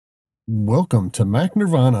Welcome to Mac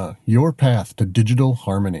Nirvana, your path to digital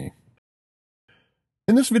harmony.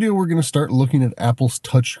 In this video, we're going to start looking at Apple's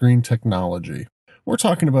touchscreen technology. We're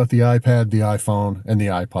talking about the iPad, the iPhone, and the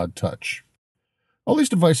iPod Touch. All these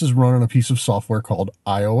devices run on a piece of software called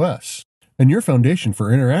iOS, and your foundation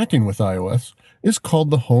for interacting with iOS is called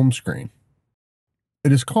the home screen.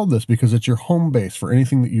 It is called this because it's your home base for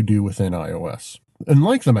anything that you do within iOS. And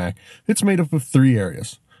like the Mac, it's made up of three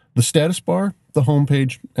areas: the status bar, the home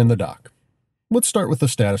page, and the dock. Let's start with the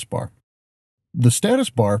status bar. The status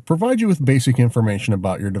bar provides you with basic information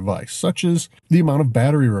about your device, such as the amount of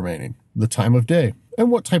battery remaining, the time of day, and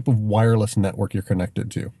what type of wireless network you're connected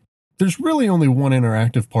to. There's really only one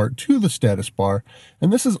interactive part to the status bar,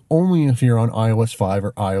 and this is only if you're on iOS 5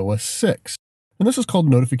 or iOS 6, and this is called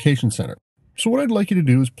Notification Center. So what I'd like you to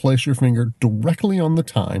do is place your finger directly on the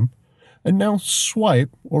time, and now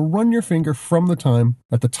swipe or run your finger from the time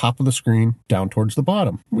at the top of the screen down towards the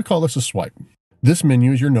bottom. We call this a swipe. This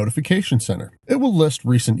menu is your notification center. It will list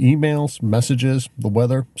recent emails, messages, the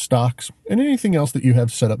weather, stocks, and anything else that you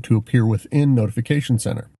have set up to appear within Notification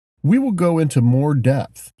Center. We will go into more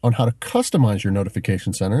depth on how to customize your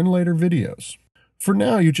Notification Center in later videos. For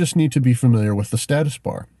now, you just need to be familiar with the status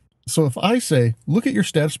bar. So if I say, look at your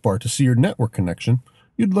status bar to see your network connection,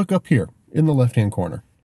 you'd look up here in the left-hand corner.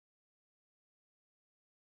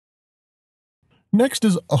 Next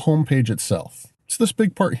is a home page itself. It's this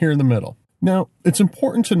big part here in the middle. Now, it's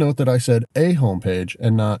important to note that I said a home page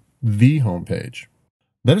and not the home page.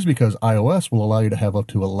 That is because iOS will allow you to have up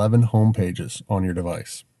to 11 home pages on your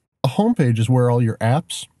device. A home page is where all your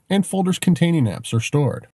apps and folders containing apps are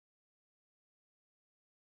stored.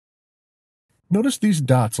 Notice these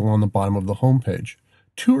dots along the bottom of the home page.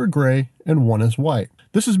 2 are gray and 1 is white.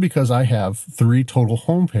 This is because I have 3 total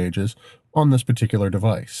home pages on this particular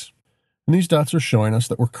device. And these dots are showing us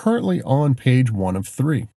that we're currently on page 1 of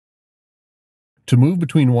 3. To move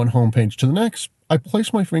between one home page to the next, I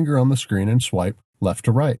place my finger on the screen and swipe left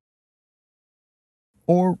to right,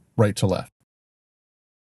 or right to left.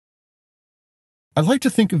 I like to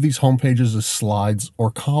think of these home pages as slides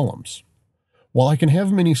or columns. While I can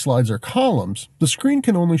have many slides or columns, the screen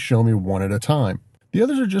can only show me one at a time. The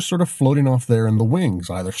others are just sort of floating off there in the wings,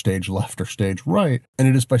 either stage left or stage right, and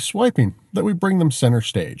it is by swiping that we bring them center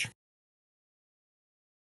stage.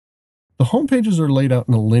 The home pages are laid out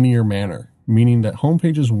in a linear manner, meaning that home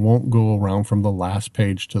pages won't go around from the last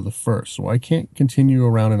page to the first, so I can't continue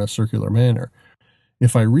around in a circular manner.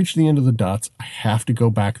 If I reach the end of the dots, I have to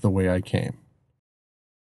go back the way I came.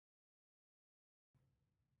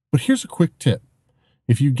 But here's a quick tip.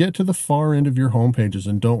 If you get to the far end of your home pages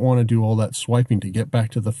and don't want to do all that swiping to get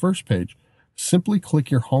back to the first page, simply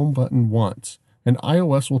click your home button once, and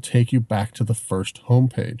iOS will take you back to the first home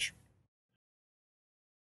page.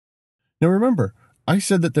 Now remember, I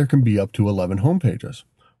said that there can be up to 11 home pages.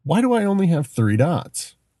 Why do I only have 3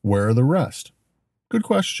 dots? Where are the rest? Good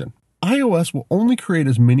question. iOS will only create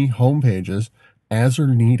as many home pages as are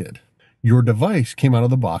needed. Your device came out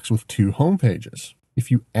of the box with 2 home pages.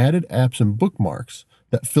 If you added apps and bookmarks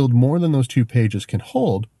that filled more than those 2 pages can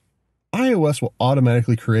hold, iOS will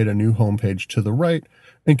automatically create a new home page to the right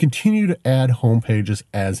and continue to add home pages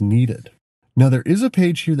as needed. Now there is a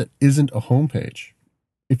page here that isn't a home page.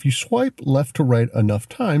 If you swipe left to right enough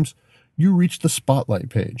times, you reach the Spotlight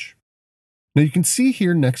page. Now you can see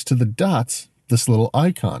here next to the dots, this little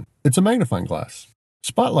icon. It's a magnifying glass.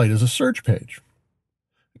 Spotlight is a search page.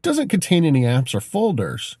 It doesn't contain any apps or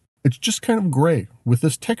folders. It's just kind of gray with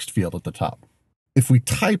this text field at the top. If we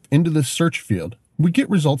type into this search field, we get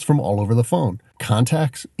results from all over the phone: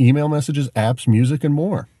 contacts, email messages, apps, music, and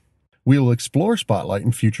more. We will explore Spotlight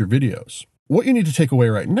in future videos. What you need to take away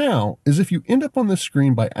right now is if you end up on this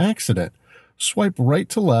screen by accident, swipe right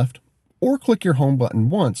to left or click your home button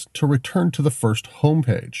once to return to the first home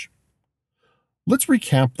page. Let's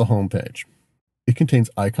recap the home page. It contains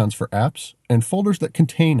icons for apps and folders that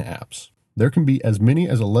contain apps. There can be as many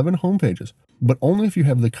as 11 home pages, but only if you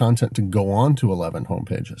have the content to go on to 11 home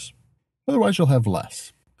pages. Otherwise, you'll have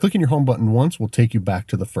less. Clicking your home button once will take you back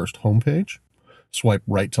to the first home page. Swipe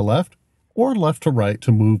right to left or left to right to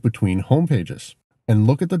move between home pages, and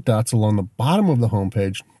look at the dots along the bottom of the home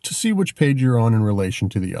page to see which page you're on in relation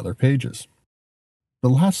to the other pages. The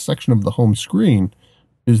last section of the home screen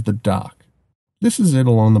is the dock. This is it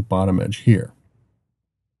along the bottom edge here.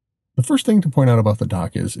 The first thing to point out about the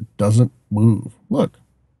dock is it doesn't move. Look.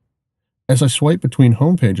 As I swipe between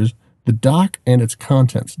home pages, the dock and its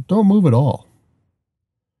contents don't move at all.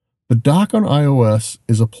 The dock on iOS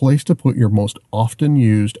is a place to put your most often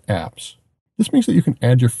used apps. This means that you can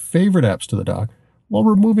add your favorite apps to the dock while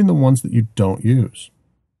removing the ones that you don't use.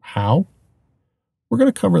 How? We're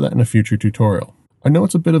going to cover that in a future tutorial. I know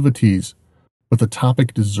it's a bit of a tease, but the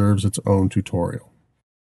topic deserves its own tutorial.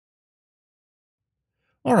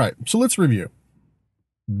 All right, so let's review.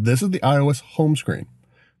 This is the iOS home screen.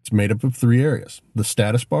 It's made up of three areas: the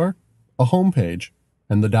status bar, a home page,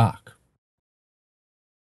 and the dock.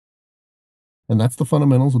 And that's the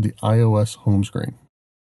fundamentals of the iOS home screen.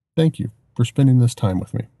 Thank you for spending this time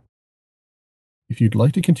with me. If you'd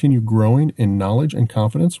like to continue growing in knowledge and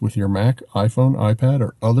confidence with your Mac, iPhone, iPad,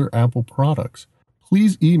 or other Apple products,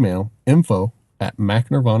 please email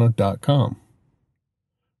info@macnirvana.com.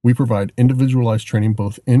 We provide individualized training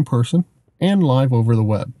both in person and live over the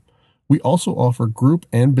web. We also offer group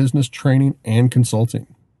and business training and consulting.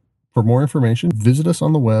 For more information, visit us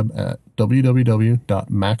on the web at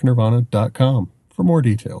www.macnirvana.com for more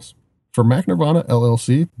details. For Mac Nirvana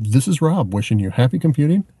LLC, this is Rob wishing you happy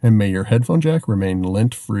computing, and may your headphone jack remain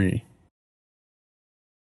lint-free.